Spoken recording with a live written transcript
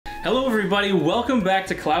Hello everybody, welcome back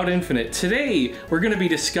to Cloud Infinite. Today, we're going to be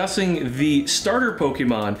discussing the starter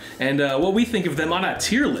Pokemon and what we think of them on a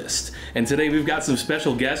tier list. And today we've got some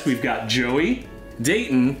special guests. We've got Joey,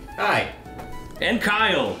 Dayton, hi, and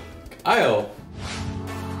Kyle. Kyle.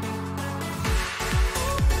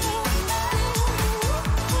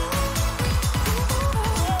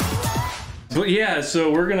 But yeah,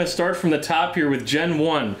 so we're going to start from the top here with Gen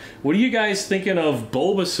 1. What are you guys thinking of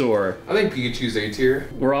Bulbasaur? I think Pikachu's A tier.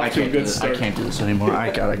 We're off to a good start. I can't do this anymore.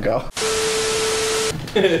 I gotta go.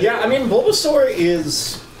 Yeah, I mean, Bulbasaur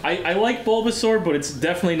is... I like Bulbasaur, but it's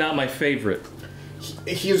definitely not my favorite.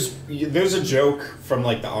 There's a joke from,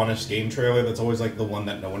 like, the Honest Game trailer that's always, like, the one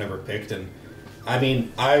that no one ever picked, and... I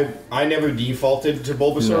mean, I never defaulted to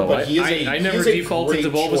Bulbasaur, No, but he is I never defaulted to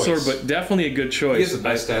Bulbasaur, choice. but definitely a good choice. He has the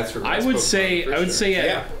best stats for I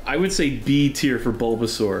would say B tier for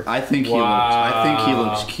Bulbasaur. I think he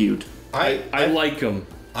looks cute. I like him.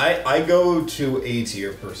 I go to A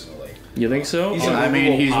tier personally. You think so? I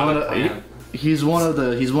mean, he's one of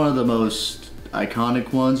the most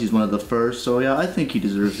iconic ones. He's one of the first. So yeah, I think he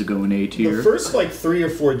deserves to go in A tier. The first like 3 or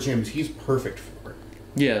 4 gyms, he's perfect for.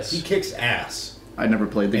 Yes. He kicks ass. I never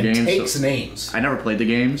played the games. And takes names. I never played the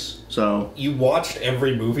games, so... You watched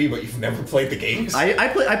every movie, but you've never played the games?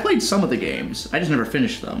 I played some of the games. I just never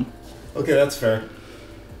finished them. Okay, that's fair.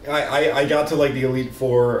 I got to, like, the Elite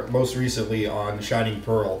Four most recently on Shining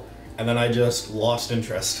Pearl, and then I just lost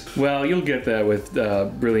interest. Well, you'll get that with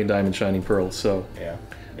Brilliant Diamond Shining Pearl, so... Yeah.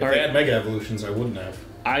 If they had Mega Evolutions, I wouldn't have.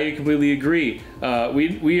 I completely agree.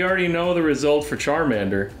 We already know the result for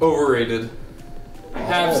Charmander. Overrated.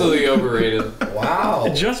 Absolutely overrated. Wow.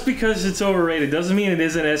 Just because it's overrated doesn't mean it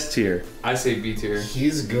isn't S tier. I say B tier.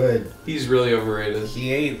 He's good. He's really overrated.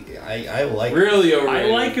 He ain't... I like Really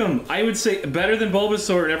overrated. I like him. I would say better than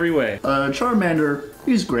Bulbasaur in every way. Charmander,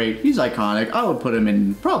 he's great. He's iconic. I would put him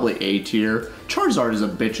in probably A tier. Charizard is a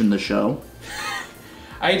bitch in the show.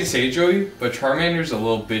 I hate to say it, Joey, but Charmander's a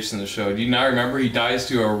little bitch in the show. Do you not remember? He dies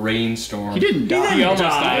to a rainstorm. He didn't die. He almost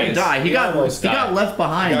He didn't die. He got left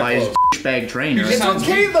behind by his bag trainer. He just sounds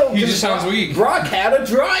okay, weak. though. He just sounds weak. Brock had a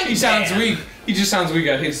drying He sounds weak. He just sounds weak.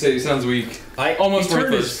 I hate to say it. He sounds weak. I almost He turned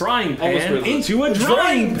worthless. his frying Almost pan worthless. into a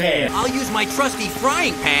drying pan. I'll use my trusty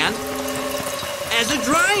frying pan as a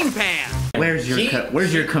drying pan.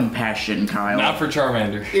 Where's your compassion, Kyle? Not for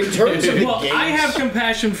Charmander. In terms of the Well, games, I have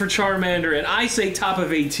compassion for Charmander, and I say top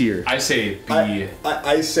of A tier. I say B.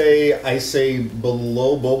 I say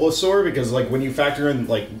below Bulbasaur because like when you factor in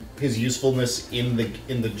like his usefulness in the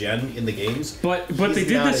games. But they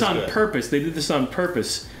did this on purpose. They did this on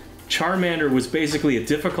purpose. Charmander was basically a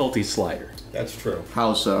difficulty slider. That's true.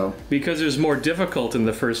 How so? Because it was more difficult in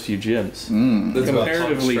the first few gyms. That's what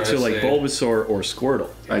Comparatively Tom's to trying like say. Bulbasaur or Squirtle.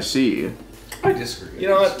 I see. I disagree. You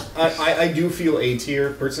know what? I do feel A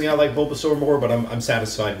tier. Personally, I like Bulbasaur more, but I'm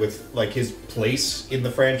satisfied with like his place in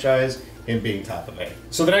the franchise and being top of A.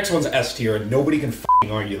 So the next one's S tier, and nobody can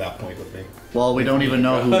f***ing argue that point with me. Well, we don't even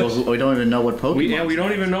know we don't even know what Pokemon. We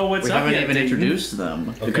don't even know what's We up haven't yet. even introduced them.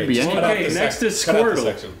 Okay, It could be just any. cut out Okay, the next is cut out the Squirtle.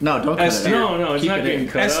 section. No, don't S cut it tier. out. No, it's Keep not it getting in.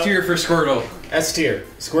 cut S out. tier for Squirtle. S tier.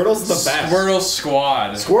 Squirtle's the best. Squirtle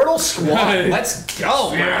Squad. Squirtle Squad. Let's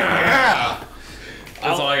go. Yeah.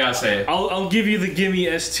 That's all I gotta say. I'll give you the gimme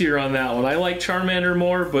S tier on that one. I like Charmander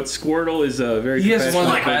more, but Squirtle is a very He has one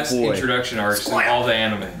of the compassionate best boy. introduction arcs in all the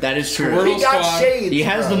anime. That is true. Squirtle He got Squad. shades. He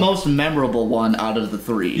has bro. the most memorable one out of the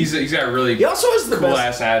 3. He's got a really He also has the cool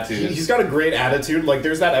best ass attitude. He's got a great attitude. Like,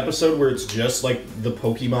 there's that episode where it's just like the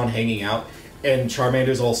Pokemon hanging out, and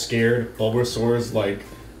Charmander's all scared. Bulbasaur's like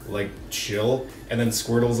chill, and then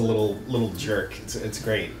Squirtle's a little jerk. It's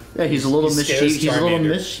great. Yeah, he's a little He scares mischievous. He's a little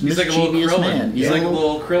Charmander. He's like a little mischievous Krillin. man. He's like a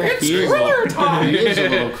little Krillin. It's He is Kriller time. He is a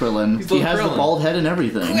little Krillin. He's He little has the Krillin. bald head and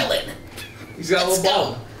everything. He's got a little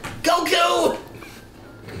ball. Goku.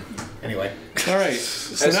 Anyway, All right.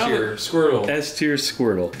 So S now tier Squirtle. S tier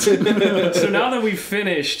Squirtle. So now that we've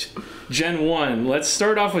finished Gen 1, let's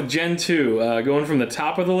start off with Gen 2. Going from the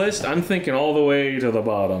top of the list, I'm thinking all the way to the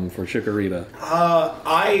bottom for Chikorita.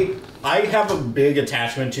 I have a big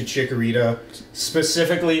attachment to Chikorita,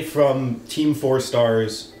 specifically from Team 4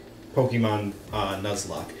 Star's Pokemon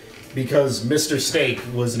Nuzlocke, because Mr. Steak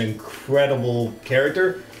was an incredible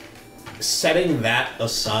character. Setting that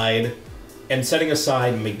aside, and setting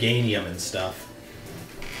aside Meganium and stuff,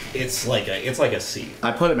 it's like a C.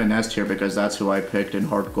 I put him in S tier because that's who I picked in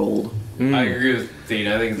Heart Gold. I agree with Dean.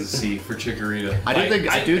 I think it's a C for Chikorita.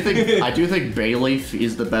 I do think Bayleaf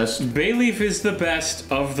is the best. Bayleaf is the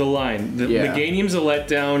best of the line. The Yeah. Meganium's a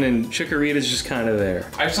letdown, and Chikorita's just kind of there.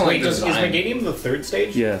 I just don't like Wait, is design. Meganium the 3rd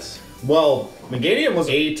stage? Yes. Well, Meganium was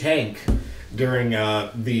a tank during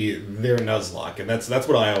their Nuzlocke, and that's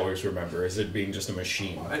what I always remember, is it being just a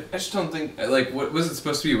machine. I just don't think like what was it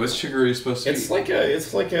supposed to be? What's Chicory supposed to be? It's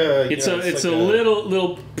a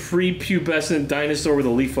little prepubescent dinosaur with a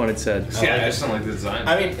leaf on its head. Yeah, I just don't like the design.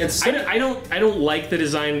 I mean, it's I don't like the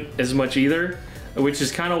design as much either, which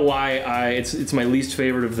is kind of why it's my least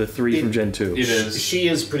favorite of the three from Gen 2. It is. She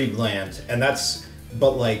is pretty bland, and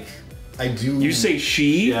but like I do. You say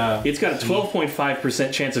she? Yeah. It's got a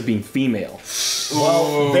 12.5% chance of being female.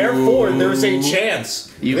 Well, therefore there's a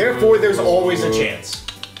chance. Therefore there's always a chance.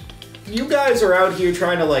 You guys are out here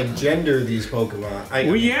trying to like gender these Pokemon.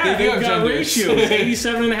 Well, yeah, They do they've have got genders. ratios.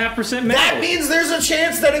 87.5% male. That means there's a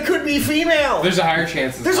chance that it could be female. There's a higher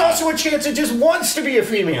chance. There's also a chance it just wants to be a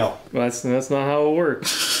female. Well, that's not how it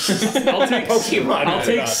works. I'll take Pokemon. I'll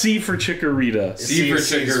take C for Chikorita. C for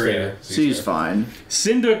Chikorita. C's fine.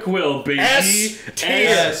 Cyndaquil, baby. S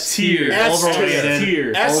tier. S tier. S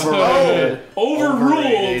tier.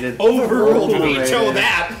 Overrated. Overruled. Veto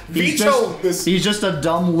that. Veto this. He's just a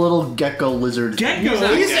dumb little gecko lizard.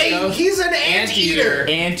 Gecko. He's an anteater.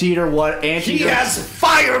 Anteater, what? He Anteater. has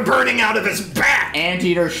fire burning out of his back.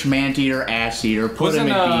 Anteater, schmanteater, ass eater. Put him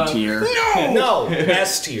Wasn't, in B tier. No,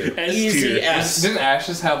 S tier. S Easy tier. S. Didn't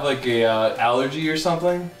Ashes have like a allergy or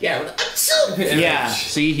something? Yeah. Yeah.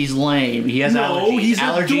 See, he's lame. He has No, allergies. he's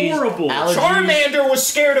allergies. adorable. Allergies. Charmander was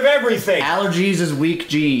scared of everything. Allergies is weak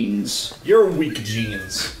genes. You're weak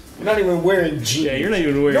jeans. You're not even wearing jeans. Yeah, you're not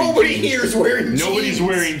even wearing Nobody jeans. here is wearing jeans. Nobody's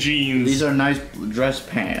wearing jeans. These are nice dress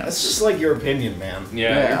That's pants. just like your opinion, man. Yeah,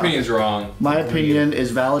 Yeah. your opinion's wrong. My opinion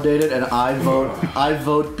is validated, and I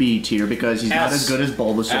vote B tier because he's not S. as good as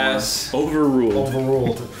Bulbasaur. S. Overruled.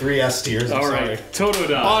 Overruled. 3 S tiers. I'm All sorry. right,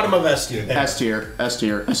 Totodile. Bottom of S tier. S tier, S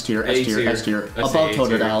tier, S tier, S A tier, tier. S tier. I say Above A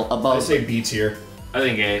tier. Totodile, I above. say B tier. I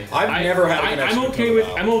think A. I've never had a connection I'm with okay with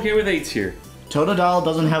Totodile. I'm okay with A tier. Totodile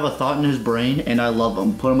doesn't have a thought in his brain, and I love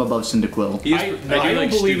him. Put him above Cyndaquil. He's, I do don't like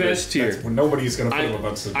believe stupid. S tier. Nobody's gonna put I- him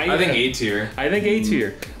above Sid. I think A tier. I think A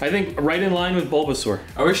tier. I think right in line with Bulbasaur.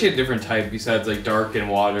 I wish he had a different type besides like dark and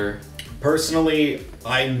water. Personally,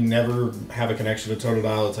 I never have a connection to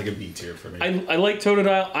Totodile. It's like a B tier for me. I like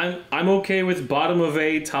Totodile. I'm okay with bottom of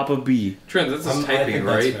A, top of B. Trent, that's his I typing, think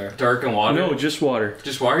that's right? fair. Dark and water. No, just water.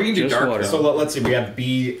 just water. You can do just dark. water. though. So let's see. We have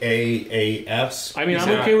B, A, S. I mean, I'm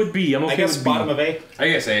Yeah. okay with B. I'm okay I guess with B. bottom of A. I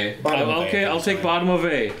guess A. Bottom of A, Okay, I'll take fine. bottom of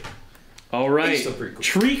A. All right, still pretty cool.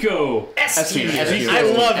 Trico. S tier, S tier. I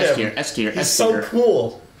love S him. tier, S tier, He's S so tier.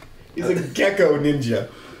 cool. He's a gecko ninja.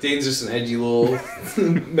 Dane's just an edgy little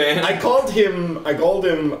man. I called him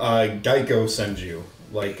Geico Senju,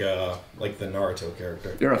 like the Naruto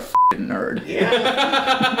character. You're a f***ing nerd.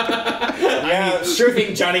 Yeah, sure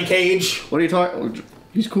thing, Johnny Cage. What are you talking?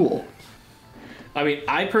 He's cool. I mean,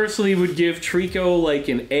 I personally would give Trico like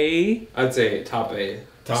an A. I'd say top A.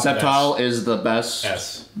 Top Sceptile is the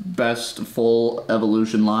best full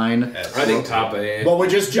evolution line. S. I think top A. Well, we're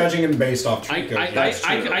just judging him based off I Trico. That's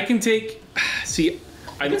true. I can take. See,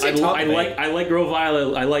 I say top A. like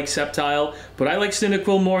Grovyle. I like Sceptile, but I like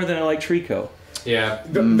Cyndaquil more than I like Trico. Yeah.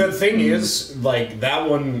 The thing is, like that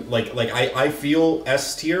one, like I feel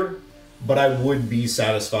S tier, but I would be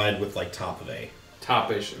satisfied with like top of A.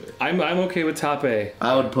 Top A should be. I'm okay with top A.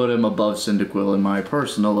 I would put him above Cyndaquil in my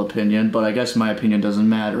personal opinion, but I guess my opinion doesn't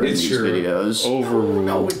matter in It's these true. videos. Overruled.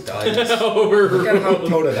 No, it does. Look at how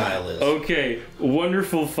Totodile is. Okay,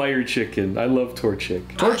 wonderful fire chicken. I love Torchic.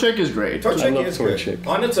 Torchic is great. I Torchic love is good. Torchic.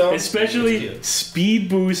 On its own. Especially it's speed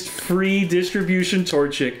boost free distribution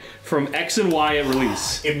Torchic from X and Y at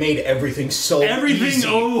release. cute. It made everything so Everything, easy.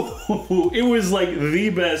 it was like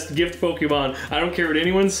the best gift Pokemon. I don't care what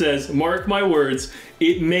anyone says, mark my words,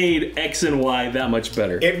 it made X and Y that much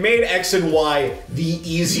better. It made X and Y the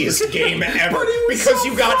easiest game ever because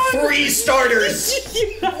you got 3 starters.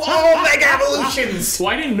 All Mega Evolutions. So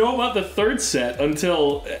I didn't know about the third set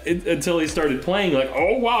until he started playing. Like,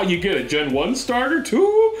 oh wow, you get a Gen 1 starter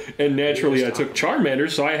too? And naturally I took Charmander,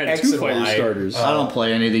 so I had X 2 and fighter Y. starters. I don't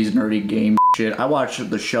play any of these nerdy game shit. I watch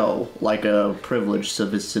the show like a privileged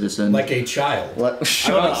citizen. Like a child.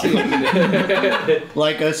 Shut up.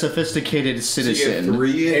 Like a sophisticated You get citizen.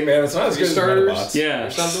 3 Hey man, it's not as good as starters Metabots. Yeah.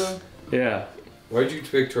 or something. Yeah. Why'd you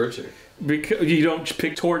pick Torchic? Because you don't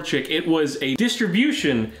pick Torchic. It was a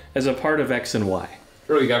distribution as a part of X and Y.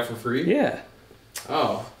 What do you got for free? Yeah.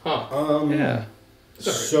 Oh, huh. Yeah.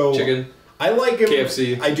 Sorry. So Chicken. I like him.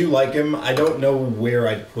 KFC. I do like him. I don't know where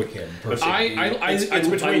I'd put him. Personally. It's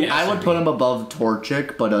between I would put him above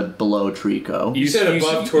Torchic, but below Trico. You said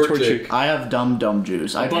above Torchic. I have Dum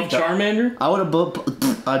Juice. Above Charmander?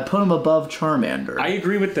 I'd put him above Charmander. I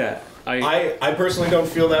agree with that. I personally don't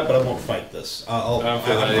feel that, but I won't fight this. I don't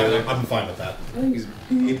feel that either. I'm fine with that. I think he's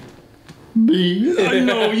B. B.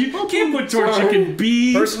 No, you can't put Torchic in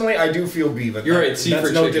B. Personally, I do feel B, but You're right, C that's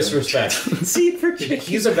for no chicken. disrespect. C for chicken.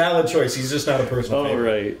 He's a valid choice. He's just not a personal All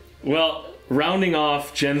favorite. right. Well, rounding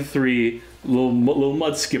off Gen 3, little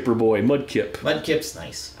mud skipper boy, Mudkip. Mudkip's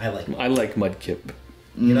nice. I like him. I like Mudkip.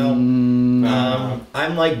 You know,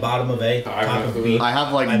 I'm like bottom of A, top of B. I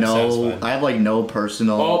have like I'm no, satisfied. I have like no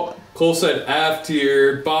personal. Oh, Cole said F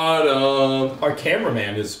tier, bottom. Our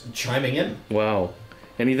cameraman is chiming in. Wow.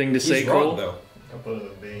 Anything to say, He's wrong Cole? though. I'll put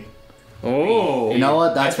it a B. Oh. You know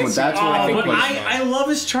what? That's think what. so. That's what I I think would we- put. I love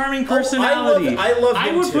his charming Oh, I love- personality. I love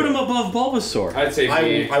him would put too. him above Bulbasaur. I'd say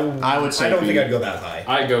B. I would say I don't B. think I'd go that high.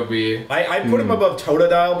 I'd go B. I put him above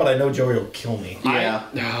Totodile, but I know Joey will kill me. Yeah.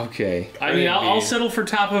 Okay. I Grade mean, B. I'll settle for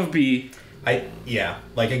top of B.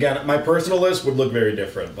 Like again, my personal list would look very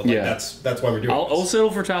different, but like Yeah. that's why we're doing I'll this.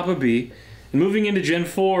 settle for top of B. And moving into Gen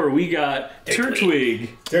 4, we got Turtwig.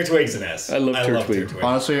 Turtwig's an S. I love Turtwig.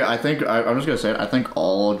 Honestly, I think I'm just gonna say it. I think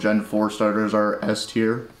all Gen 4 starters are S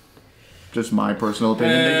tier. Just my personal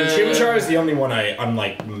opinion. They just- Chimchar is the only one I'm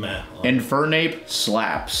like meh. on. Infernape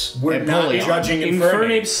slaps. We're And not Polion. judging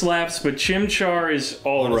Infernape slaps, but Chimchar is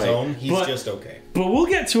on his alright. own. He's But, just okay. but we'll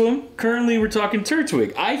get to him. Currently, we're talking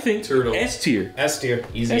Turtwig. I think Turtle. S tier. S tier,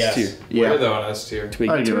 easy S S. tier. Where Yeah. though on S tier? Twig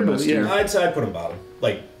I'd give him Turtle, S tier. yeah. I'd put him bottom.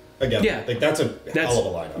 Like again, Yeah. like that's a hell of a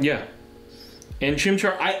lineup. Yeah. And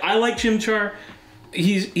Chimchar, I like Chimchar.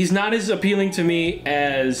 He's not as appealing to me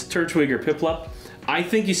as Turtwig or Piplup. I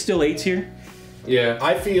think he's still A tier. Yeah.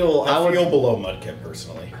 I feel would- below Mudkip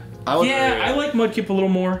personally. I would, Yeah, I like Mudkip a little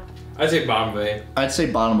more. I'd say bottom of A. I'd say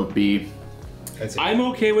bottom of B. I'd say I'm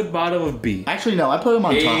okay with bottom of B. Actually, no, I put him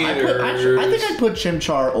on top. I think Haters. I'd put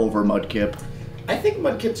Chimchar over Mudkip. I think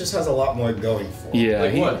Mudkip just has a lot more going for him. Yeah,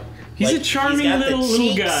 Like what? He's Like, a charming he's got the little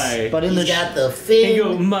cheeks, guy. But in the got the And fin.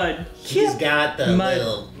 go Mud. He's got the Mud.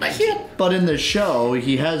 little. but in the show,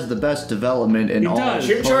 he has the best development in He all. does.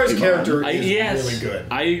 Chimchar's Pokemon. character is Yes, really good.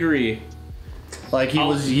 I agree. Like he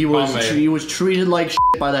was Bomb he was treated like shit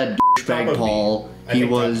by that Top douchebag of B. Paul. I He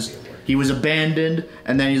think top of was B would work. he was abandoned,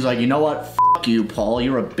 and then he's like, you know what? F you, Paul.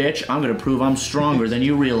 You're a bitch. I'm gonna prove I'm stronger than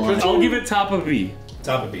you realize. I'll give it top of B.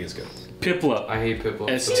 Top of B is good. Piplup. I hate Piplup.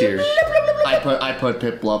 S so- tier. I put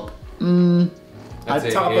Piplup. I'd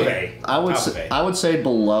say Top of A. I would Top of say, A. I would say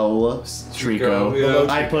below Trico. yeah. Below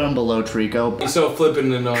I put him below Trico. He's so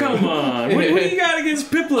flippin' annoying. Come on. What do you got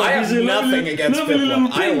against Piplup? I have He's a lovely- nothing against lovely little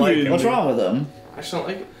Piplup. I like penguin. him. What's wrong with him? I just don't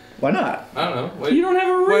like it. Why not? I don't know. What, You don't have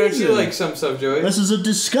a Why don't reason. you like some stuff, Joey? This is a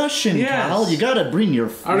discussion, Yes. Kyle. You gotta bring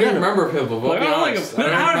your. I don't even remember Piplup. I'll Like, be I don't like honest. him.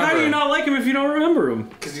 But how do you not like him if you don't remember him?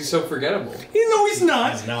 Because he's so forgettable. No, he's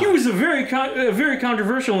not. He's not. He was a very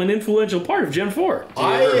controversial and influential part of Gen 4. Did he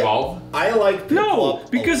ever evolve? I like Piplup No,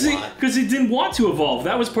 because a he lot. because it didn't want to evolve.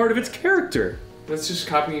 That was part of its character. That's just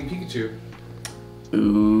copying Pikachu.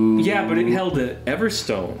 Ooh. Yeah, but it held an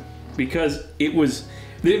Everstone because it was.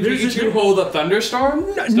 Did there's Pikachu a, hold a thunderstorm?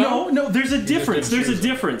 no, there's a difference. There's a choose it.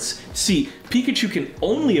 difference. See, Pikachu can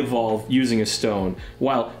only evolve using a stone,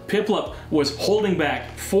 while Piplup was holding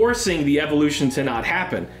back, forcing the evolution to not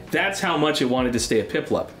happen. That's how much it wanted to stay a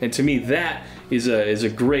Piplup, and to me, that is a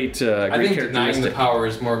great, I great think denying the characteristic. power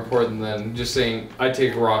is more important than just saying, I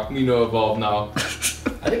take a rock, you know evolve now.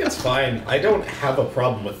 I think it's fine. I don't have a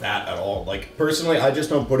problem with that at all. Like personally, I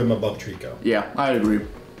just don't put him above Trico. Yeah, I agree.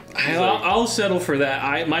 I'll settle for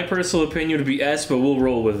that. My personal opinion would be S, but we'll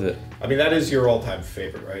roll with it. I mean, that is your all-time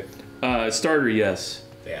favorite, right? Starter, yes.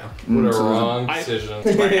 Yeah. What a so wrong I- decision.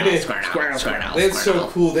 Squirtle. They're so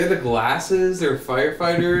cool. They have the glasses, they're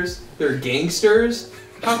firefighters, they're gangsters.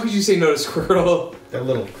 How could you say no to Squirtle? They're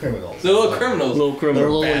little criminals. They're little criminals. Little They're a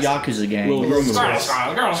criminal. little bastard. Yakuza gang. Little criminal.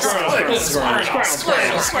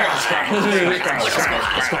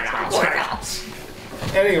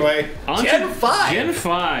 Anyway, On Gen to 5. Gen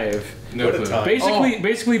 5. No What a clue. time.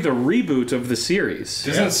 Basically the reboot of the series.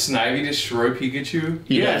 Doesn't Snivy destroy Pikachu?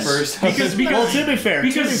 Yes. First. Because Well, to be fair,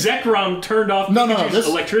 Zekrom turned off Pikachu's this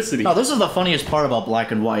electricity. No, this is the funniest part about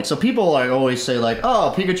Black and White. So people like always say like,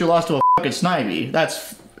 "Oh, Pikachu lost to a fucking Snivy."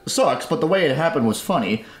 That's sucks, but the way it happened was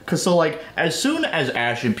funny. Cause so like, as soon as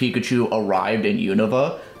Ash and Pikachu arrived in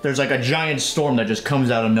Unova, there's like a giant storm that just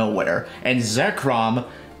comes out of nowhere, and Zekrom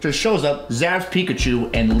just shows up, zaps Pikachu,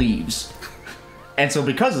 and leaves. And so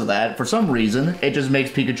because of that, for some reason, it just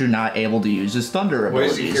makes Pikachu not able to use his thunder What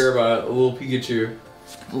abilities. does he care about a little Pikachu?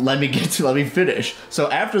 Let me finish. So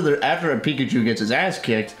after a Pikachu gets his ass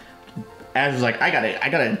kicked, Ash was like, I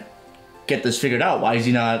gotta get this figured out. Why is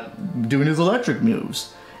he not doing his electric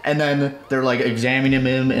moves? And then they're like examining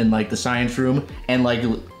him in like the science room, and like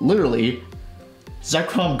literally,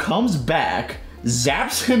 Zekrom comes back,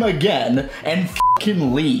 zaps him again, and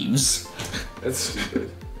fucking leaves. That's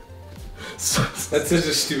stupid. That's such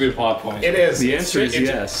a stupid plot point. It is. The answer is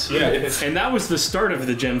yes. Yeah. And that was the start of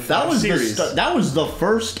the Gen 5 That was series. that was the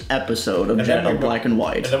first episode of Gen of Black and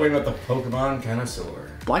White. And then we met the Pokemon connoisseur.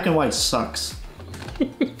 Black and White sucks.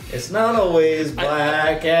 It's not always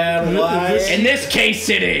black and white. In this case,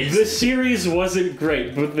 it is. The series wasn't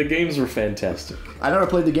great, but the games were fantastic. I never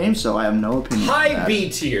played the game, so I have no opinion. on High that. B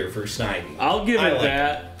tier for Snivy. I'll give I it like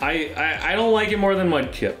that. I don't like it more than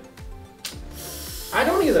Mudkip. I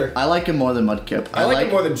don't either. I like it more than Mudkip. I like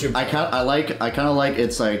it more than Chip. I kind of like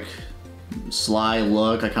its like sly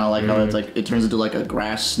look. I kind of like how it's like it turns into like a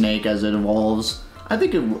grass snake as it evolves. I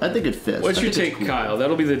think it fits. What's I your think take, it's cool. Kyle?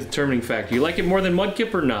 That'll be the determining factor. You like it more than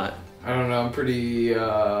Mudkip or not? I don't know. I'm pretty.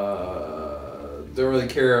 Don't really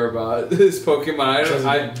care about this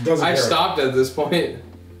Pokemon. I stopped at this point.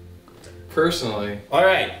 Personally. All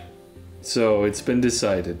right. So it's been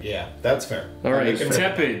decided. Yeah, that's fair. All right, Making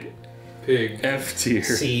fair. Tepig, Pig. F tier.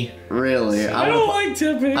 C. Really? I don't like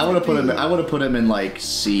Tepig. I would have put him. I would have put him in like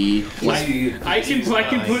C. I can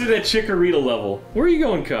put it at Chikorita level. Where are you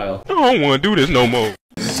going, Kyle? I don't want to do this no more.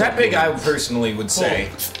 Tepig, I personally would say.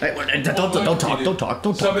 Hey, don't talk.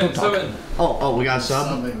 Summon. Oh, we got a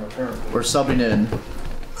sub. We're subbing in.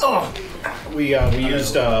 We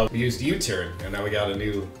used U-turn, and now we got a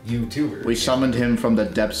new YouTuber. We summoned him from the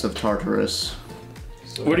depths of Tartarus.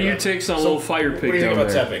 What are your takes on little fire What do pig you think down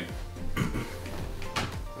about there? Tepig?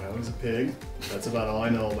 Well, he's a pig. That's about all I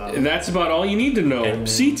know about And him. that's about all you need to know.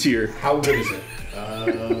 C tier. How good is it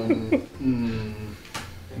Hmm.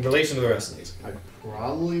 in relation to the rest of these? I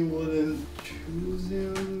probably wouldn't choose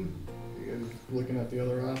him. Looking at the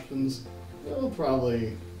other options, no,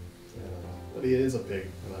 probably. But he is a pig,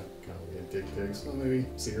 and I kind of dig pigs, so maybe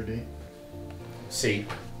C or D. C.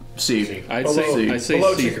 C. I'd Below- say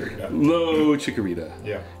below C. Chikorita. Low Chikorita.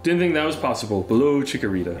 Yeah. Didn't think that was possible. Below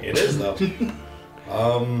Chikorita. It is though.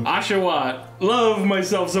 Oshawott. Love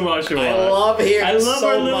myself some Oshawott. I love him I love so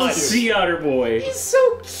our little much. sea otter boy. He's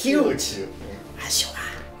so He looks cute. cute.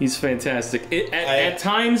 He's fantastic. At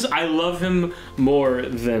times, I love him more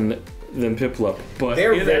than Piplup, but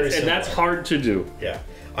They're very and that's similar. hard to do. Yeah.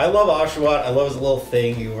 I love Oshawott. I love his little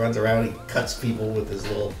thing. He runs around. He cuts people with his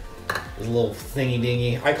little thingy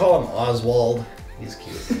dingy. I call him Oswald. He's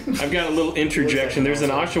cute. I've got a little interjection. There's an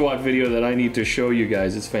Oshawott video that I need to show you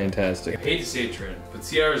guys. It's fantastic. I hate to say it, Trent, but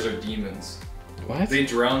sea otters are demons. What? They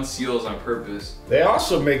drown seals on purpose. They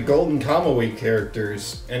also make Golden Kamui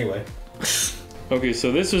characters. Anyway. Okay,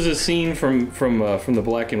 so this was a scene from the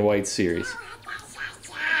Black and White series.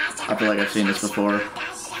 I feel like I've seen this before.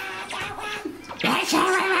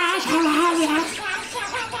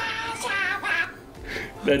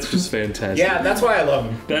 That's just fantastic. Yeah, that's why I love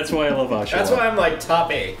him. That's why I love Oshawott. That's why I'm like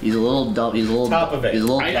top A. He's a little dumb. He's a little Top of it. He's a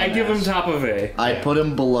little. I give him dumbass. top of A. I put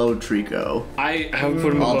him below Trico. I would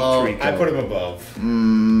put him above Although- Trico. I put him above.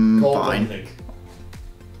 Cole, what do you Fine. think?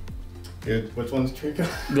 Good. Which one's Trico?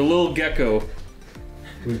 The little gecko.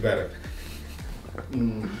 Who's better?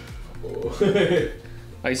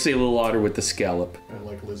 I say little otter with the scallop. I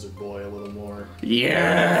like Lizard Boy a little more.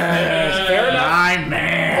 Yeah. Fair enough.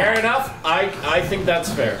 Nightmare. Fair enough. I think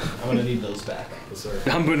that's fair. I'm gonna need those back. Yes, sir.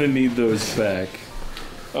 I'm gonna need those back.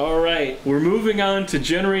 All right, we're moving on to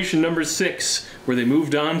generation number 6, where they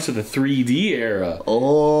moved on to the 3D era.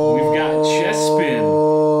 Oh. We've got Chespin.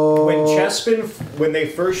 When they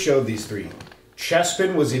first showed these three,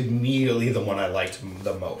 Chespin was immediately the one I liked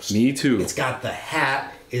the most. Me too. It's got the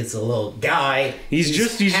hat. It's a little guy. He's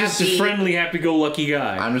just a happy. friendly, happy-go-lucky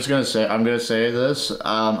guy. I'm gonna say this.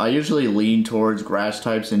 I usually lean towards grass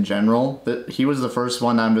types in general. He was the first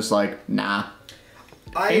one. I'm just like, nah.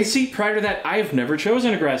 And see, prior to that, I've never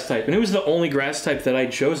chosen a grass type, and it was the only grass type that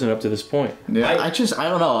I'd chosen up to this point. Yeah, I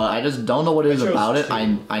don't know. I just don't know what it is chose about it.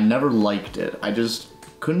 two. I never liked it. I just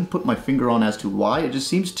couldn't put my finger on as to why. It just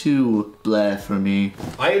seems too bleh for me.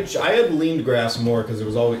 I had leaned grass more because it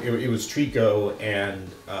was always it was Trico and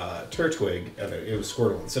Turtwig, and it was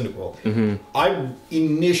Squirtle and Cyndaquil. I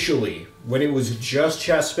initially, when it was just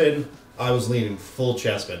Chespin, I was leaning full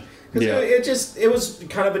Chespin. Yeah. It was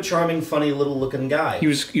kind of a charming, funny little looking guy. He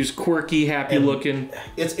was quirky, happy looking.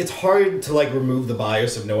 It's hard to like remove the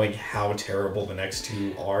bias of knowing how terrible the next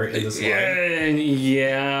two are in this line.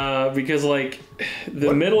 Yeah, because like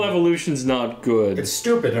the middle evolution's not good. It's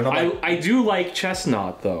stupid, and I'm like, I do like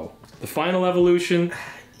Chestnut though. The final evolution,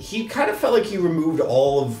 he kind of felt like he removed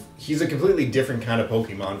all of. He's a completely different kind of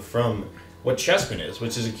Pokemon from what Chespin is,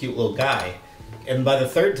 which is a cute little guy. And by the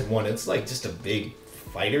third one, it's like just a big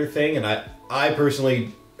fighter thing, and I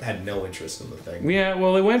personally had no interest in the thing. yeah.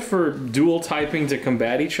 Well, they went for dual typing to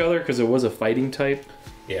combat each other because it was a fighting type.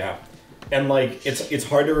 Yeah. And like it's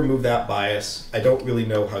hard to remove that bias. I don't really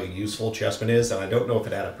know how useful Chespin is, and I don't know if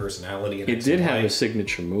it had a personality. It did have a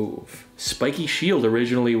signature move. Spiky Shield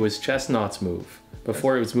originally was Chestnut's move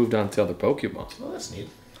before it was moved on to other Pokemon. Oh, that's neat.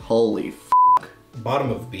 Holy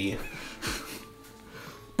Bottom of B.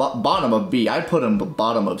 bottom of B. I'd put him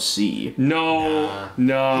bottom of C. No,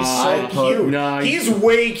 no. He's so cute. No, he's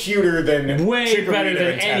way cuter than way Chikorita better than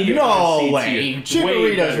and any. Tapu. No C way. tier.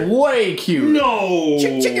 Chikorita's way cute. No.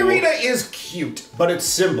 Chikorita is cute, but it's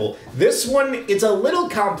simple. This one, it's a little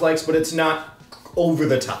complex, but it's not over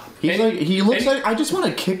the top. He's like he looks like I just want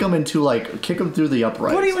to kick him through the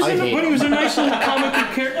uprights. But he was, he was a nice little comical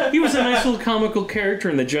character. He was a nice little comical character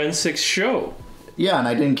in the Gen 6 show. Yeah, and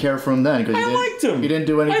I didn't care for him then because I liked him. He didn't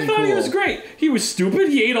do anything. I thought cool. he was great. He was stupid.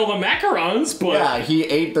 He ate all the macarons, but Yeah, he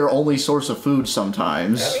ate their only source of food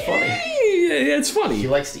sometimes. That's funny. It's funny. He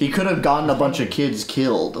likes to He could have gotten a bunch of kids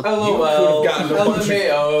killed. LOL.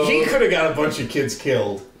 LMAO. He could have got a bunch of kids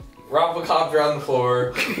killed. Robocopter on the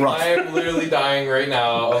floor. I am literally dying right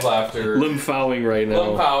now of laughter. Limp-fowing right now.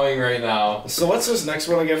 Limp-fowing right now. So what's this next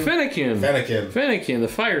one again? Fennekin. Fennekin. The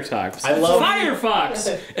Fire Fox. I love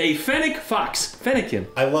Firefox. A Fennec Fox. Fennekin.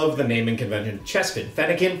 I love the naming convention. Chespin,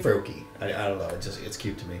 Fennekin, Froakie. I don't know. It's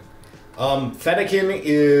cute to me. Fennekin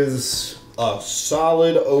is a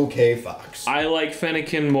solid okay fox. I like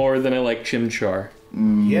Fennekin more than I like Chimchar.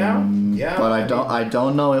 Yeah. But I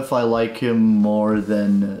don't know if I like him more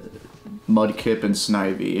than Mudkip and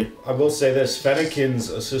Snivy. I will say this: Fennekin's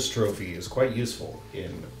assist trophy is quite useful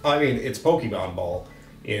in. I mean, its Pokemon Ball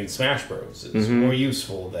in Smash Bros. is more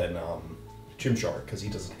useful than Chimchar because he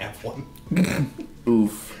doesn't have one.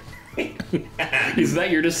 Oof. Is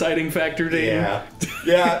that your deciding factor, Dave?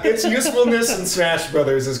 Yeah. Its usefulness in Smash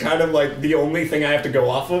Brothers is kind of like the only thing I have to go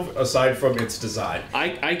off of, aside from its design.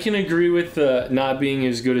 I can agree with not being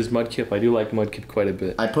as good as Mudkip. I do like Mudkip quite a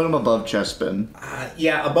bit. I put him above Chespin.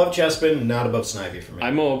 Yeah, above Chespin, not above Snivy for me.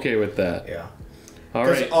 I'm okay with that. Yeah. All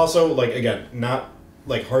Because right. also, like, again, not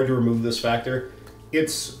like hard to remove this factor.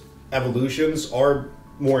 Its evolutions are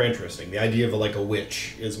more interesting. The idea of like a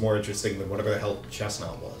witch is more interesting than whatever the hell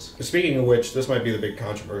Chestnut was. Speaking of which, this might be the big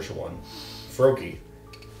controversial one. Froakie.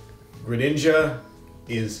 Greninja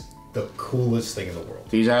is the coolest thing in the world.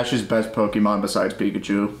 He's Ash's best Pokemon besides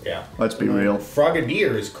Pikachu. Yeah. Let's be real.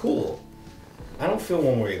 Frogadier is cool. I don't feel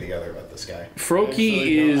one way or the other about this guy.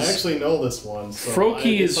 Froakie I actually know this one, so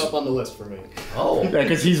Froakie it's is up on the list for me. Oh. Yeah,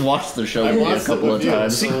 because he's watched the show I with me a watched it couple of with you,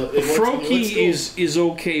 times. so it looks Froakie cool. is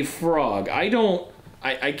okay frog.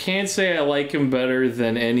 I can't say I like him better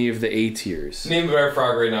than any of the A tiers. Name a better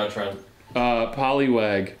frog right now, Trent.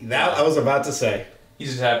 Poliwag. That I was about to say.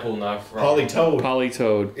 He's a tadpole, not frog. Polytoad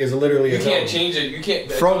Polytoad. is literally a You can't toad. change it. You can't.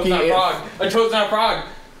 A Froakie toad's not is- frog. A toad's not frog.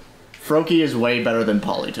 Froakie is way better than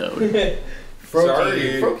Polytoad.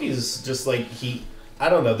 Sorry. Froakie's just like I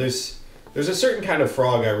don't know. There's a certain kind of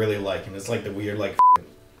frog I really like, and it's like the weird like.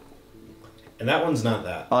 And that one's not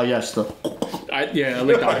that. Oh yes, the I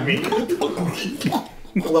like that. I mean,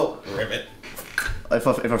 little ribbit, if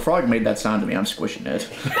a frog made that sound to me, I'm squishing it.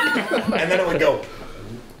 and then it would go.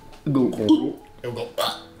 Go. It would go.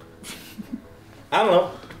 I don't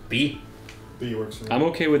know. B. B works for me. I'm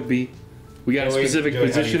okay with B. We got a Joey, specific Joey,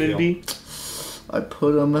 how do you position in feel? B. I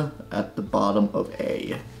put him at the bottom of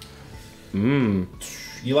A.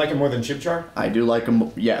 You like him more than Chimchar? I do like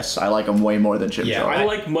him. Yes, I like him way more than Chimchar. Yeah, I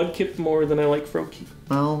like Mudkip more than I like Froakie.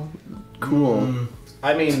 Well, cool.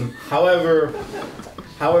 I mean, however,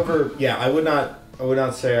 yeah, I would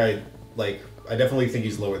not say I definitely think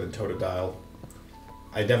he's lower than Totodile.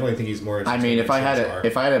 I definitely think he's more I interesting mean, than if I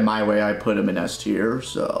Chimchar. had it my way, I'd put him in S tier.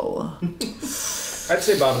 So I'd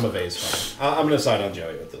say bottom of A is fine. I'm gonna side on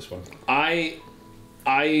Joey with this one. I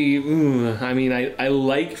mean, I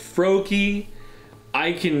like Froakie.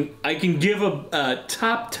 I can give a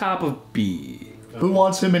top of B. who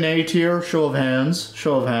wants him in A tier? Show of hands.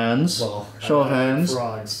 Show of hands. Well, Show of hands.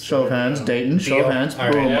 Frogs. Show of hands. Dayton. Show of Deal. hands. All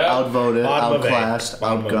right. Boom. Yeah. Outvoted. Bottom of A. Outclassed.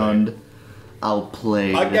 Bottom of A. Outgunned.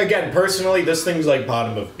 Outplayed. Again, personally, this thing's like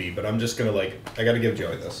bottom of B, but I'm just gonna I gotta give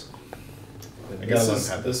Joey this. I gotta let him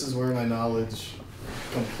have This is where my knowledge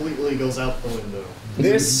completely goes out the window.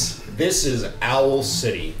 This is Owl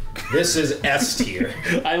City. This is S tier.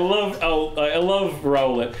 I love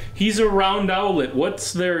Rowlet. He's a round owlet.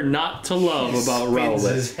 What's there not to love about Spins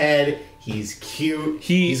Rowlet? his head. He's cute.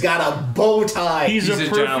 He- He's got a bow tie. He's a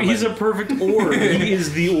gentleman. perfect orb. He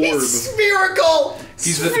is the orb. He's spherical.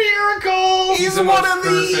 He's the- spherical. He's He's the one most of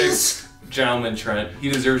perfect these. gentleman, Trent. He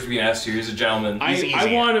deserves to be an S tier. He's a gentleman. I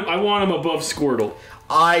want him above Squirtle.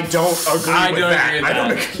 I don't agree I with don't that. agree with I don't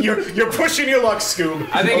that. agree. You're pushing your luck, Scoob.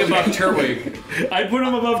 I think above Turtwig. I'd put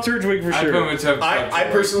him above Turtwig for I sure. put him in top. I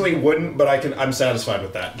personally wouldn't, but I'm satisfied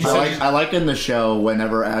with that. I like in the show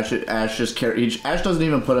whenever Ash just Ash doesn't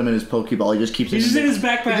even put him in his Pokeball. He just keeps He's just in his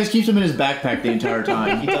backpack. He just keeps him in his backpack the entire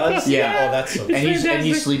time. He does? Yeah. Oh, that's so and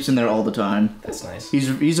he sleeps in there all the time. That's nice.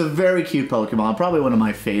 He's a very cute Pokemon. Probably one of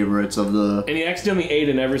my favorites of the. And he accidentally ate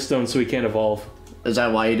an Everstone, so he can't evolve. Is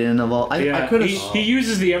that why he didn't evolve? Yeah, I could have. he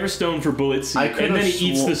uses the Everstone for Bullet Seed, and then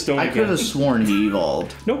he eats the stone I again. could have sworn he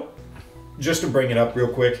evolved. Nope. Just to bring it up real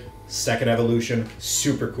quick, second evolution,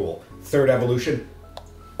 super cool. Third evolution,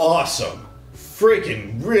 awesome.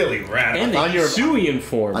 Freaking really radical. And the Hisuian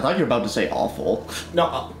form. I thought you were about to say awful.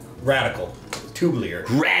 No, radical. Tubular.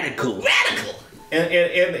 Radical. And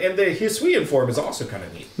the Hisuian form is also kind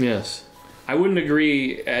of neat. Yes. I wouldn't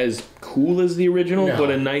agree as cool as the original, No. but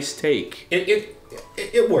a nice take.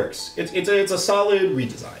 It works. It's a solid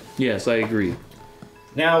redesign. Yes, I agree.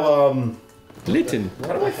 Now, Litten. what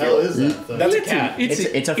do I What the hell feel? is that thing? That's a Litten. cat.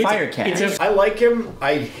 It's a fire cat. I like him.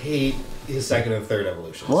 I hate his second and third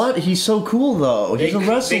evolutions. What? He's so cool though. He's a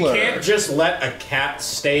wrestler. They can't just let a cat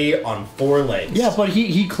stay on 4 legs. Yeah, but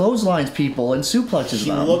he clotheslines people and suplexes He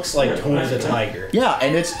them. looks like Tony the Tiger. Yeah,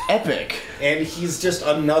 and it's epic. And he's just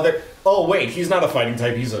another... Oh, wait, he's not a fighting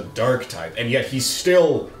type, he's a dark type. And yet he's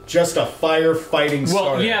still just a firefighting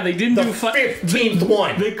starter. Well, yeah, they didn't the do... 15th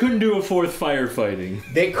one! They couldn't do a fourth firefighting.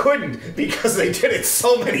 They couldn't, because they did it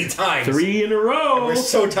so many times. 3 in a row! We're I'm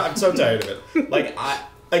so tired of it. Like,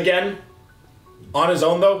 again, on his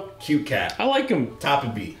own, though, cute cat. I like him. Top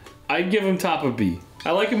of B. I'd give him top of B. I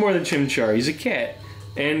like him more than Chimchar. He's a cat.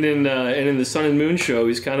 And in the Sun and Moon show,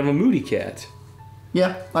 he's kind of a moody cat.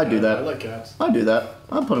 Yeah, I do I that. like cats. I do that.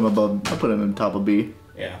 I'll put him above. I'll put him in top of B.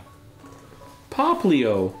 Yeah.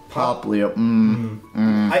 Poplio. Poplio.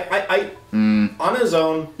 On his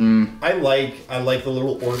own, I like the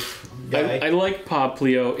little orc guy. I like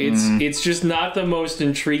Poplio. It's just not the most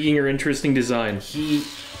intriguing or interesting design.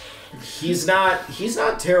 He's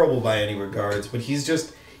not terrible by any regards, but he's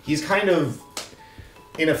kind of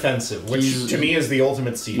inoffensive, which to me is the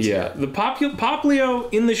ultimate C tier. Yeah, the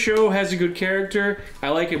Poplio in the show has a good character. I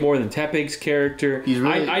like it more than Tepig's character. He's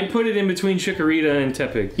really- I'd put it in between Chikorita and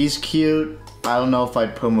Tepig. He's cute. I don't know if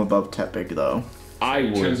I'd put him above Tepig though. I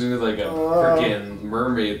Turns would. into like a freaking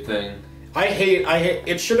mermaid thing. I hate.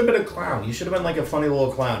 It should have been a clown. He should have been like a funny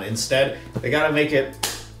little clown. Instead, they gotta make it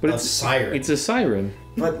a siren. It's a siren.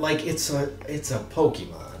 But like it's a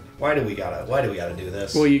Pokemon. Why do we gotta do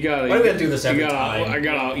this? Well, you gotta. Why do we gotta do this every you gotta,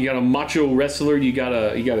 time? You got a macho wrestler. You got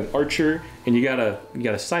an archer, and you got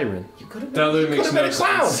a siren. You could have That been, literally makes a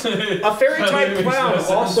clown. sense. A fairy type makes clown no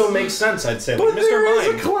sense. also makes sense. I'd say. But Like Mr. there is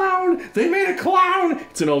Mime. a clown. They made a clown.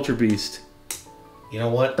 It's an Ultra Beast. You know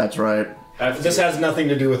what? That's right. This has nothing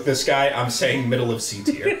to do with this guy. I'm saying middle of C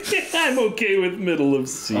tier. I'm okay with middle of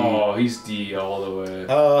C. Oh, he's D all the way.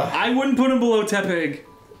 I wouldn't put him below Tepig.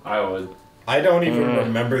 I would. I don't even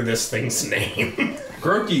remember this thing's name.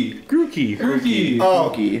 Grookey. Grookey. Oh,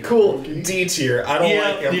 Grookey. cool. D tier. I don't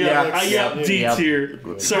like him. Yeah, D tier.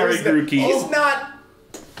 Sorry, Grookey. He's not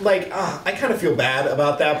like. I kind of feel bad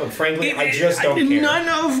about that, but frankly, I just don't care. None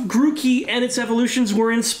of Grookey and its evolutions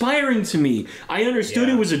were inspiring to me. I understood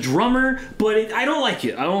Yeah. it was a drummer, but I don't like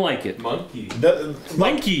it. I don't like it. Monkey.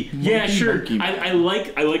 Monkey. Yeah, sure. Monkey. I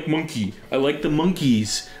like Monkey. I like the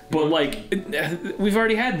monkeys. But like, we've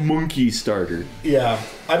already had Monkey starter. Yeah,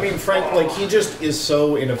 I mean, Frank, like he just is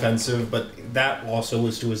so inoffensive, but that also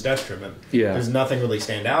is to his detriment. Yeah. There's nothing really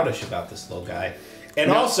standoutish about this little guy.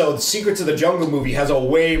 And also, the Secrets of the Jungle movie has a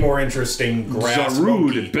way more interesting grass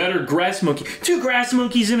monkey. Better grass monkey. 2 grass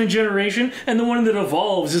monkeys in a generation, and the one that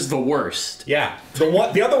evolves is the worst. Yeah,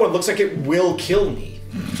 the other one looks like it will kill me.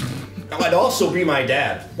 I'd also be my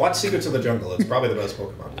dad. Watch Secrets of the Jungle. It's probably the best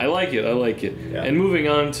Pokemon. I like it. Yeah. And moving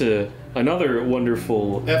on to another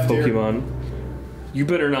wonderful F-tier. Pokemon. You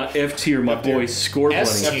better not F tier my boy Scorbunny.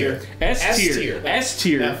 S tier. S tier. S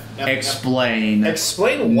tier. Explain.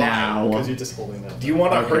 Explain why. now. Because you're just holding that. Do you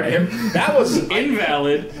want to hurt him? That was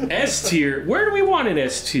Invalid. S tier. Where do we want an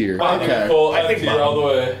S tier? Okay. Cole, I think F tier all the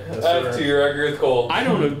way. F tier, I agree with Cole. I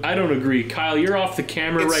don't agree. Kyle, you're off the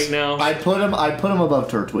camera right now. I put him above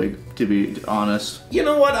Turtwig, to be honest. You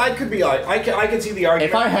know what? I could be. I can see the argument.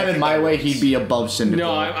 If I had it my way, he'd be above Cyndaquil.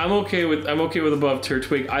 No, I'm okay with above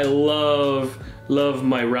Turtwig. I love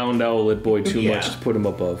my round owlet boy too much to put him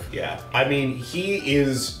above. Yeah, I mean, he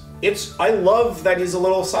is I love that he's a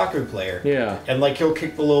little soccer player. Yeah. And like he'll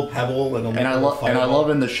kick the little pebble and I love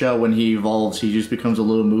in the show when he evolves, he just becomes a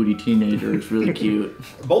little moody teenager. It's really cute.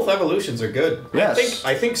 Both evolutions are good. Yes.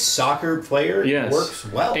 I think soccer player works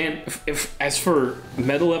well. And if as for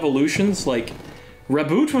metal evolutions, like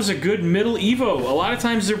Raboot was a good middle Evo. A lot of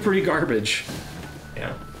times they're pretty garbage.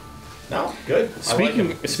 Yeah. No, good.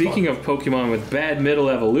 Speaking of Pokemon with bad middle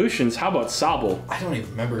evolutions, how about Sobble? I don't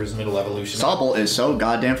even remember his middle evolution. Sobble is so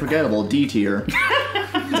goddamn forgettable. D tier.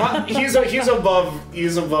 He's above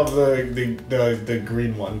the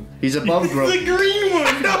green one. He's above Grookey. The green one.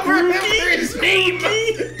 I don't remember his name.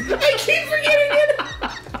 I keep forgetting it.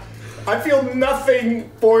 I feel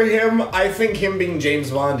nothing for him. I think him being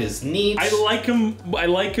James Bond is neat. I like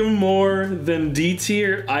him more than D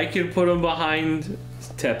tier. I could put him behind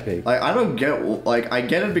Tepe. Like, I don't get, like, I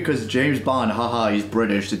get it because James Bond, haha, he's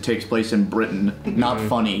British. It takes place in Britain. Not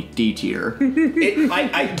funny. D tier.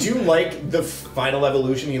 I do like the final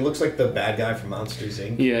evolution. He looks like the bad guy from Monsters,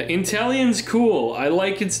 Inc. Yeah, Intellion's cool. I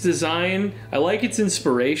like its design. I like its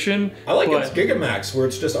inspiration. I like its Gigamax, where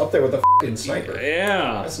it's just up there with a f***ing sniper.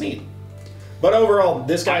 Yeah. That's neat. But overall,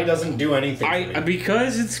 this guy doesn't do anything.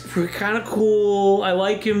 Because it's kind of cool. I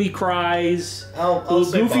like him. He cries. I'll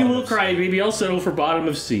goofy little crybaby. I'll settle for bottom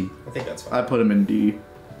of C. I think that's fine. I put him in D.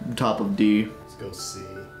 Top of D. Let's go C.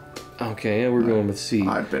 Okay, we're going with C.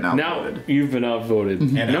 I've been outvoted. Now, you've been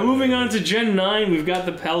outvoted. Now moving on to Gen 9, we've got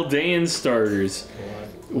the Paldean starters.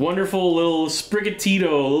 Wonderful little Sprigatito,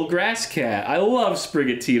 little grass cat. I love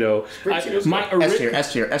Sprigatito.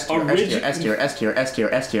 S tier.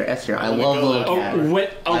 I love little cat.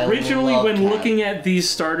 Originally, when looking at these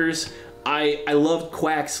starters, I loved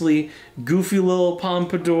Quaxley, goofy little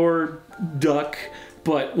pompadour duck.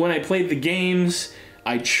 But when I played the games,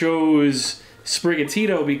 I chose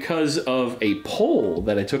Sprigatito because of a poll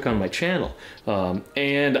that I took on my channel.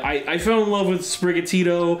 And I fell in love with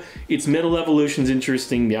Sprigatito. Its middle evolution's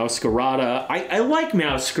interesting. Meowscarada. I like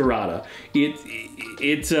Meowscarada. It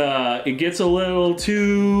gets a little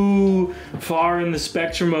too far in the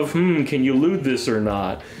spectrum of, can you loot this or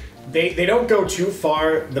not? They don't go too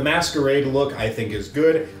far. The masquerade look, I think, is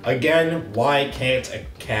good. Again, why can't a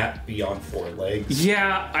cat be on 4 legs?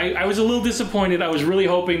 Yeah, I was a little disappointed. I was really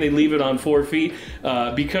hoping they'd leave it on 4 feet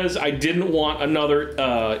because I didn't want another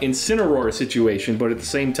Incineroar situation. But at the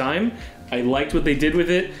same time, I liked what they did with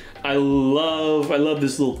it. I love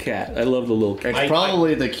this little cat. I love the little cat. It's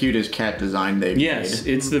probably the cutest cat design they've made. Yes,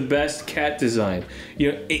 it's the best cat design.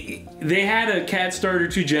 You know, they had a cat starter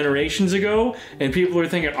 2 generations ago, and people were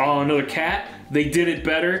thinking, oh, another cat? They did it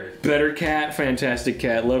better. Better cat, fantastic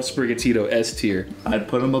cat. Love Sprigatito, S tier. I'd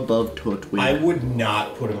put him above Turtwig. I would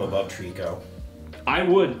not put him above Trico. I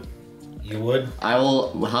would. You would? I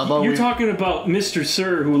will. How about You're talking about Mr.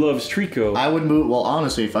 Sir who loves Trico. I would move. Well,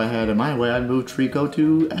 honestly, if I had it my way, I'd move Trico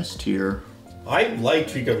to S tier. I like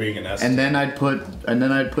Trico being an S tier. And then I'd put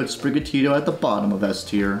Sprigatito at the bottom of S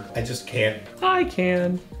tier. I just can't. I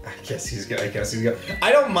can. I guess he's good.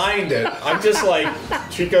 I don't mind it. I'm just like,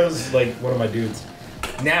 Trico's like one of my dudes.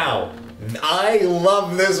 Now, I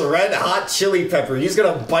love this red hot chili pepper. He's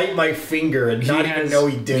gonna bite my finger and not even know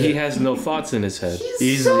he did it. He has no thoughts in his head.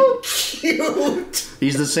 He's so cute.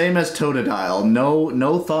 He's the same as Totodile.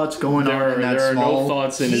 No thoughts going on in that there small. are no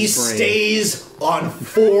thoughts in his brain. He stays on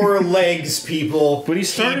 4 legs, people. But he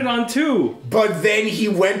started on 2. But then he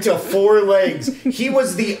went to 4 legs. He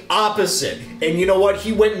was the opposite. And you know what?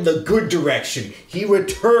 He went in the good direction. He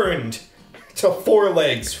returned to 4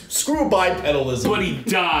 legs. Screw bipedalism. But he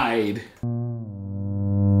died.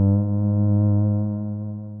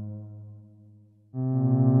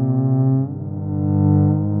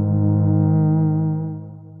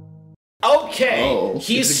 Okay, Oh,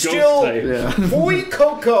 he's it's a ghost still. type. Yeah. Boy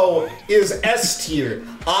Coco is S tier.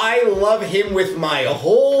 I love him with my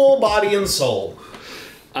whole body and soul.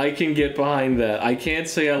 I can get behind that. I can't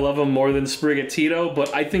say I love him more than Sprigatito,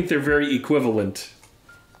 but I think they're very equivalent.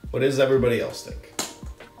 What does everybody else think?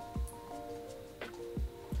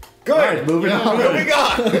 Good. Alright, moving on. Moving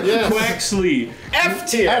on. Quaxley.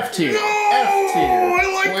 F tier. F tier. No, F tier. I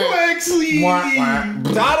like Quaxley. Wah, wah.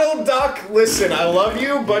 Donald Duck, listen, I love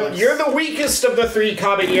you, but you're the weakest of the 3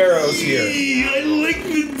 caballeros here. I like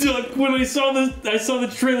the duck. When I saw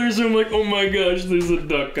the trailers, I'm like, oh my gosh, there's a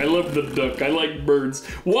duck. I love the duck. I like birds.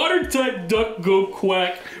 Water type duck, go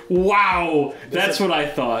quack. Wow, that's what I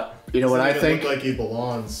thought. You know what I It think? look like he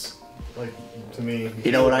belongs. Like, to me.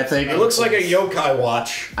 You know what I think? It looks like a yokai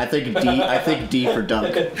watch. I think D. I think D for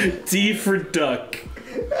duck. D for duck.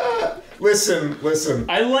 Listen.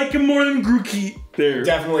 I like him more than Grookey. There.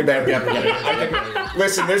 Definitely better. I can,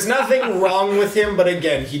 listen, there's nothing wrong with him, but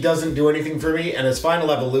again, he doesn't do anything for me, and his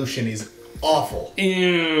final evolution is awful.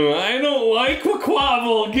 Ew, I don't like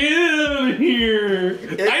Quaquavel. Get out of here.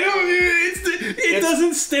 It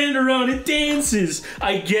doesn't stand around, it dances.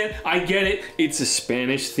 I get it. It's a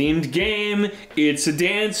Spanish-themed game. It's a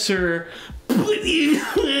dancer.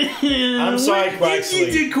 I'm sorry, Quaxley. You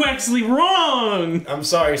did Quaxley wrong. I'm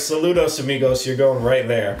sorry, saludos amigos, you're going right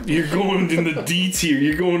there. You're going in the D tier.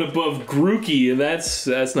 You're going above Grookey, and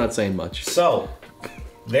that's not saying much. So,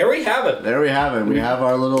 there we have it. There we have it. We have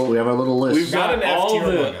our little list. We've got an F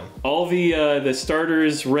tier all the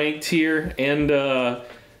starters ranked here, and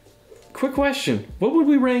quick question: what would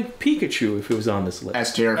we rank Pikachu if it was on this list?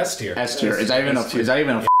 S tier. S tier. S tier. Is that even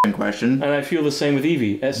a f***ing question? And I feel the same with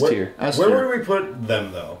Eevee. S tier. Where would we put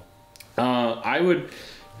them though? I would.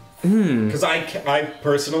 Because I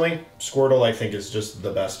personally, Squirtle I think is just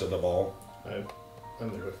the best of them all. I'm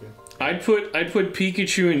there with you. I'd put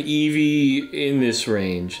Pikachu and Eevee in this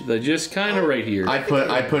range. They're just kind of right here. I'd put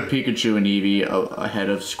Pikachu and Eevee ahead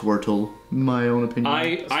of Squirtle. In my own opinion.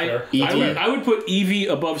 I would put Eevee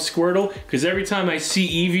above Squirtle because every time I see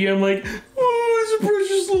Eevee, I'm like, oh, it's a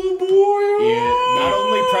precious little boy. Yeah, not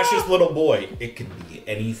only precious little boy, it can be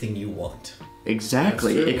anything you want.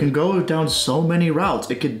 Exactly. It can go down so many routes.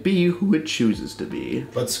 It could be who it chooses to be.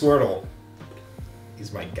 But Squirtle,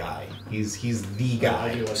 he's my guy. He's the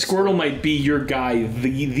guy. Squirtle might be your guy,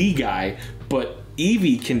 the guy, but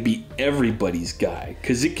Eevee can be everybody's guy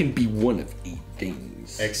because it can be one of 8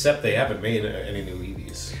 things. Except they haven't made any new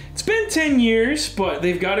Eevees. It's been 10 years, but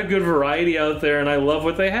they've got a good variety out there, and I love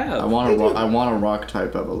what they have. I want a rock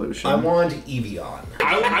type evolution. I want Eevee-on.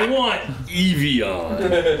 I want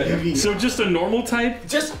Eevee-on. So just a normal type?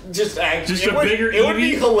 Just a bigger Eevee? It would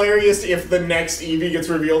be hilarious if the next Eevee gets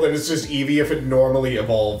revealed and it's just Eevee if it normally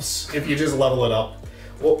evolves. If you just level it up.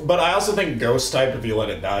 Well, but I also think Ghost type if you let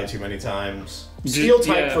it die too many times. Steel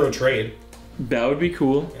type for a trade. That would be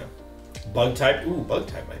cool. Yeah. Bug type. Ooh, bug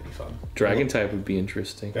type might be fun. Dragon type would be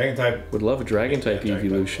interesting. Dragon type. Would love a dragon type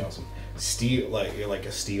evolution. Awesome. Steel, like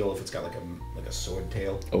a steel if it's got like a sword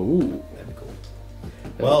tail. Oh, that'd be cool.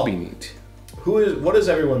 That would be neat. What is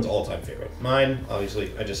everyone's all-time favorite? Mine,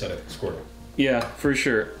 obviously, I just said it. Squirtle. Yeah, for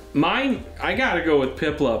sure. Mine, I gotta go with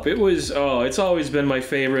Piplup. It's always been my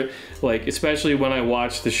favorite, like, especially when I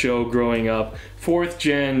watched the show growing up. 4th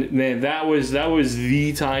gen, man, that was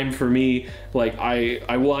the time for me. Like,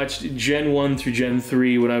 I watched Gen 1 through Gen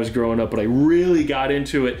 3 when I was growing up, but I really got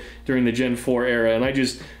into it during the Gen 4 era, and I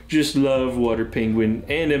just love Water Penguin,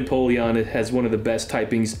 and Empoleon. It has one of the best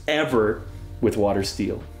typings ever with Water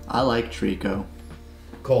Steel. I like Trico.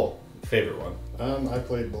 Cole, favorite one? I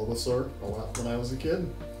played Bulbasaur a lot when I was a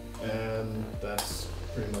kid, and that's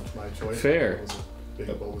pretty much my choice. Fair. I was a big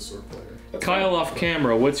Bulbasaur player. Kyle off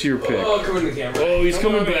camera, what's your pick? Oh, coming to the camera. Oh, he's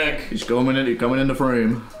coming back. He's coming in the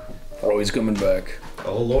frame. Oh, he's coming back.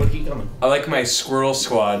 Oh Lord, he coming. I like my Squirtle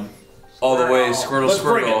squad. All the way, Squirtle, Let's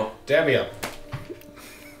bring Squirtle. it. Dab me up.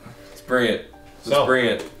 Let's bring it. Let's bring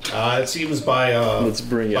it. It seems by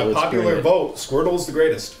popular vote, Squirtle's the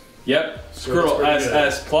greatest. Yep. Squirtle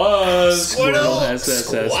SS plus. Squirtle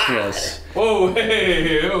SSS plus. Whoa,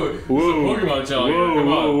 hey, whoa. Whoa. Pokemon channel here. Whoa, Come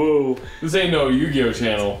on. whoa. This ain't no Yu-Gi-Oh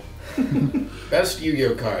channel. Best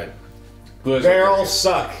Yu-Gi-Oh card. Blue Eyes They White all Dragon.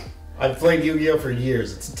 suck. I've played Yu-Gi-Oh for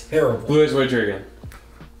years. It's terrible. Blue Eyes White Dragon.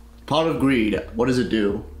 Pot of Greed. What does it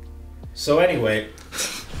do? So anyway.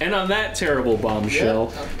 And on that terrible bombshell,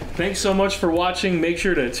 thanks so much for watching. Make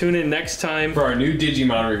sure to tune in next time For our new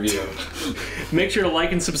Digimon review. Make sure to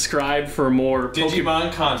like and subscribe for more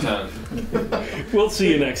Digimon content. We'll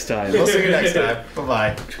see you next time. We'll see you next time.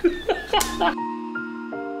 Bye-bye.